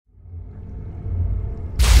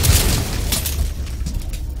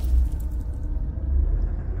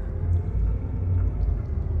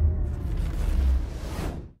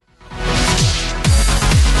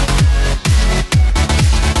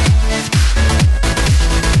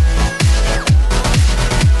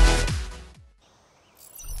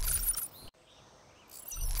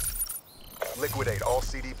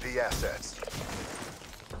the assets.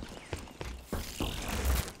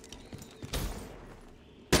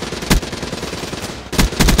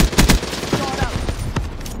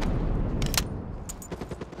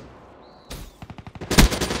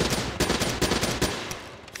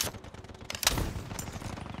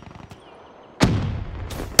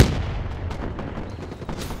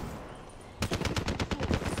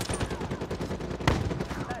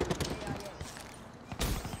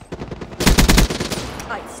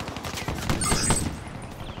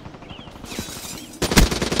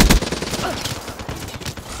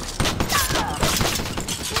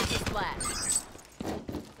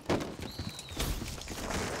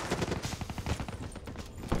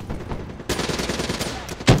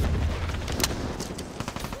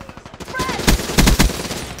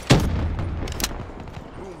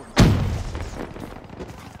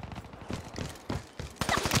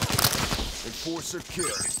 Enforcer kill.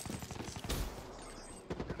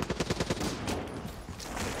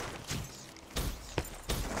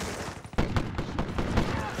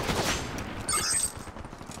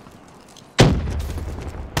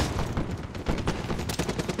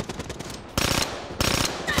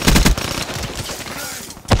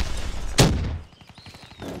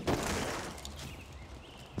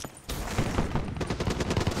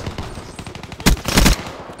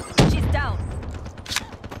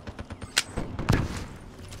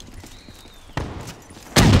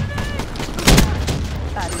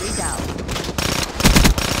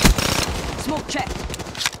 Smoke check.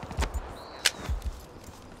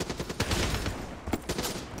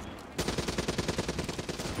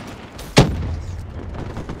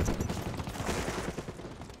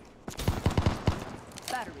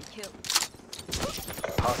 Battery killed.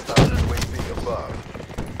 Hostile UAV above.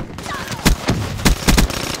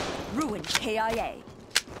 Ruined KIA.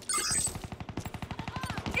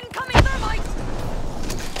 Incoming thermite!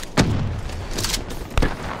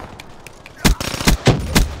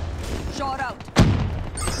 Shot out.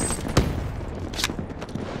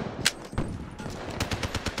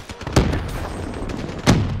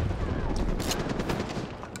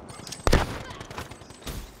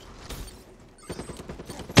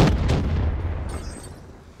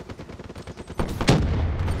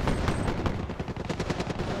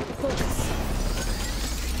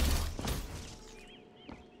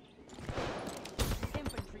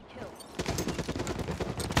 Infantry killed.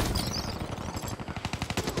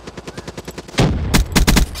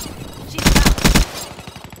 She's down.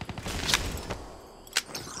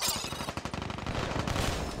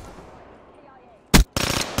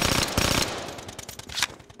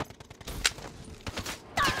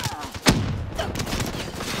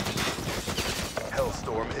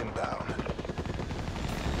 Hellstorm inbound.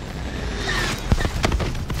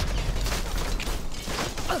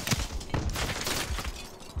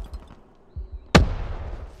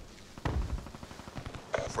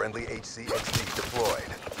 Friendly HCXD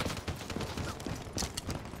deployed.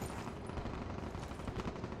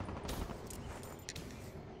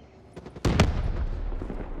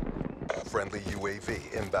 Friendly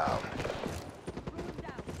UAV inbound.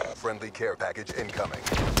 Friendly care package incoming.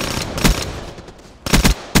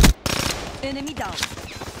 Enemy down.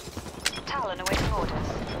 Talon awaiting orders.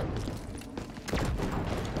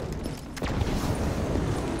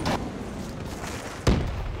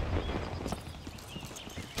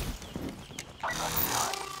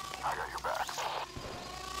 I got your back.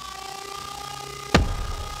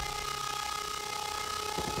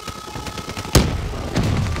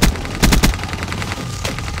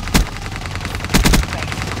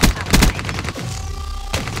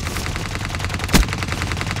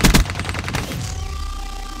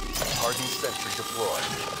 Hardened sentry deployed.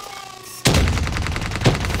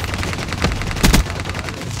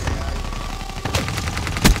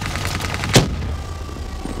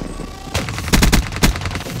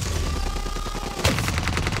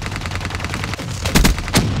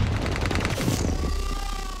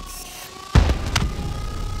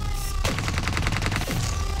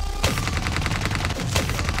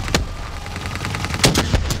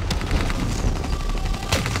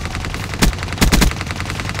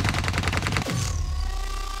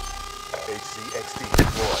 HCXD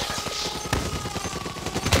deployed.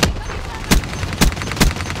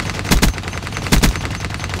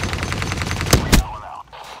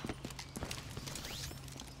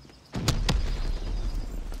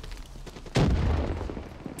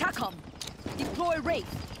 TACOM. Deploy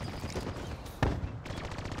Wraith.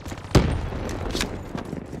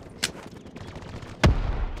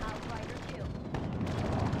 Outrider kill.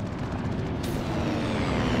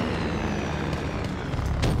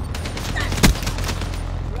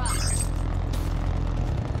 Rock.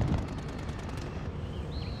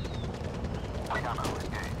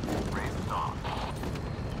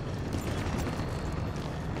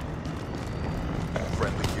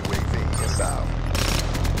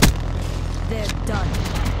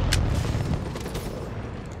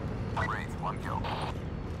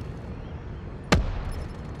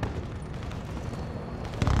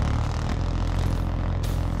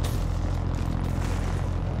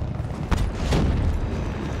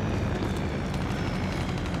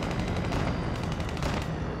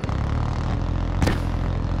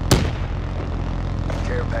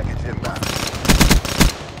 package inbound.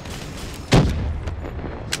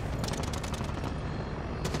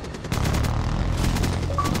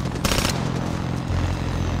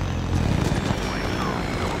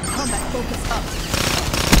 Combat focus up.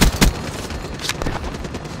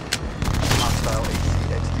 Hostile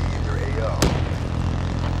HCXD in your AO.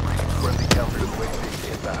 Friendly counter UAV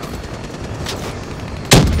inbound.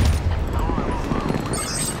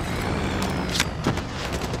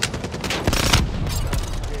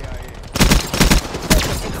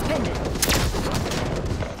 Expended.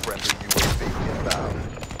 Friendly UAV inbound.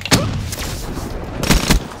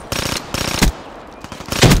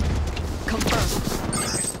 Confirmed.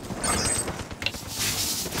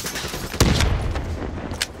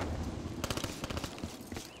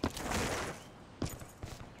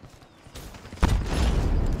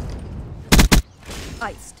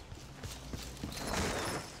 Iced.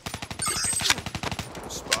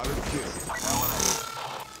 Spotted kill.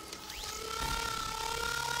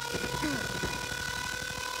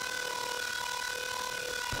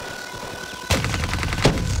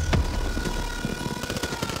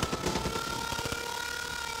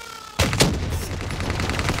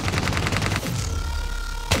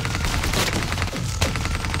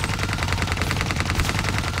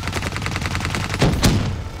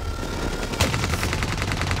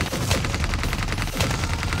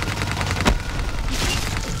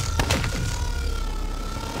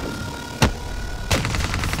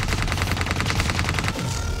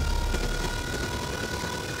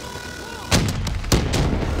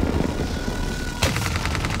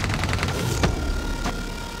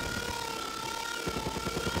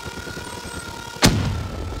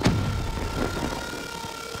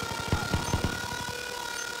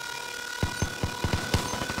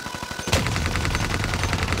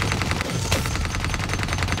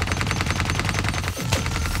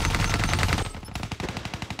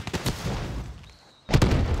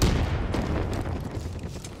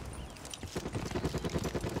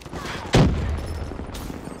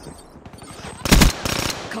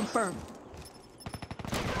 Confirmed.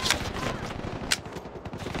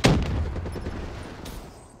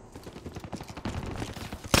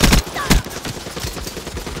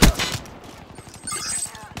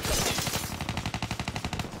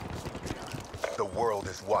 The world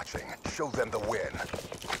is watching. Show them the win.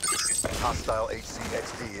 Hostile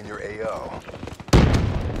HCXD in your AO.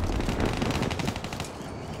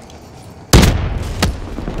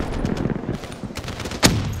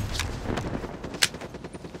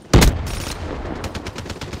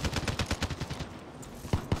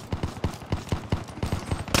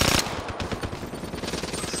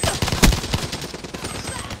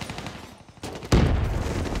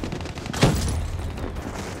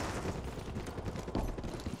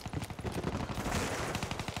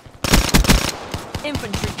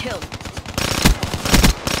 Infantry killed.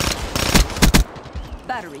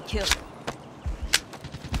 Battery killed.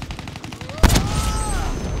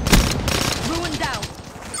 Ruin down.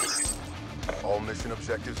 All mission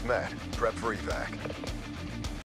objectives met. Prep for evac.